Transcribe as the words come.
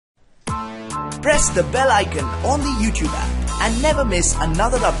press the bell icon on the YouTube app and never miss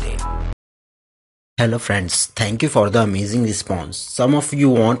another update. Hello friends, thank you for the amazing response. Some of you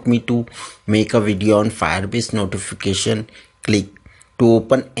want me to make a video on Firebase notification click to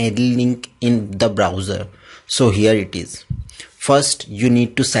open any link in the browser. So here it is. First, you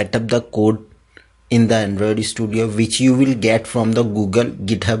need to set up the code in the Android Studio, which you will get from the Google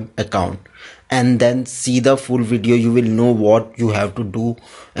GitHub account, and then see the full video. You will know what you have to do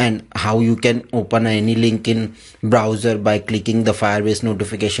and how you can open any link in browser by clicking the Firebase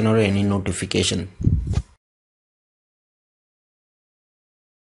notification or any notification.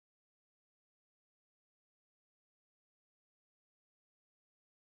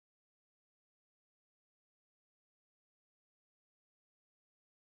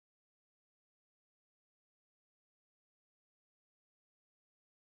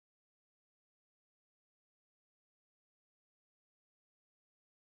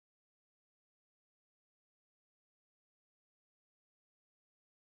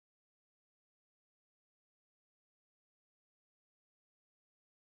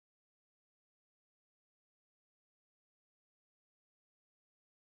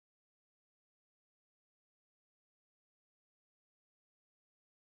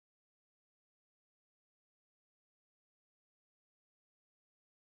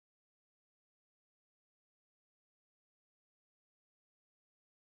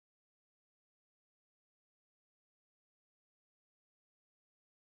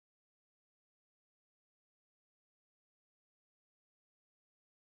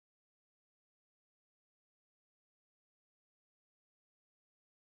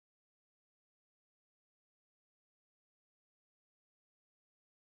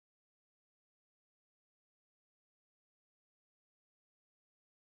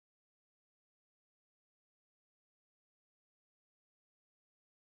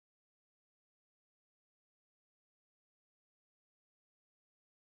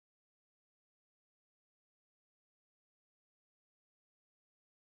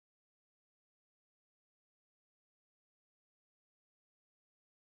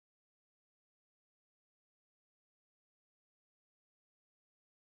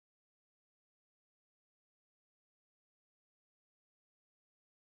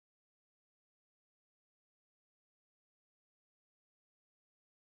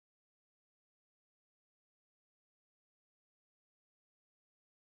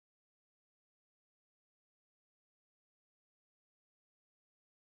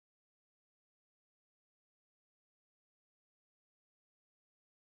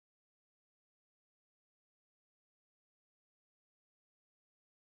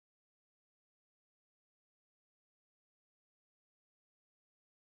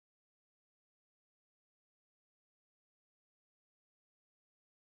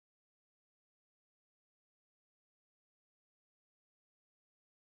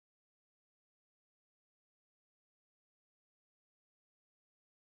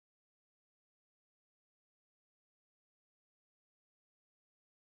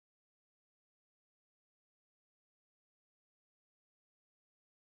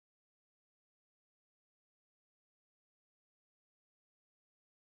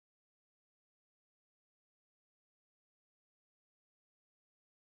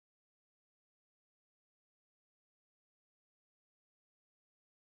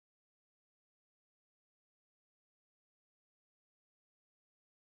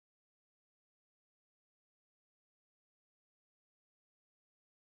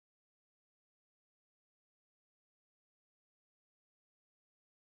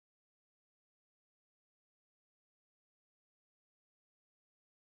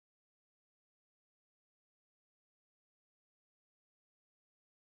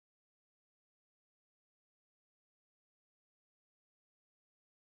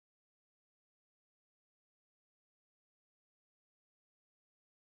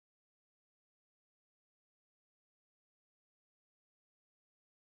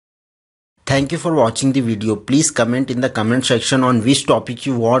 Thank you for watching the video. Please comment in the comment section on which topic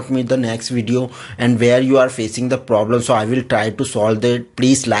you want me the next video and where you are facing the problem, so I will try to solve it.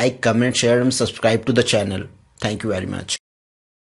 Please like, comment, share and subscribe to the channel. Thank you very much.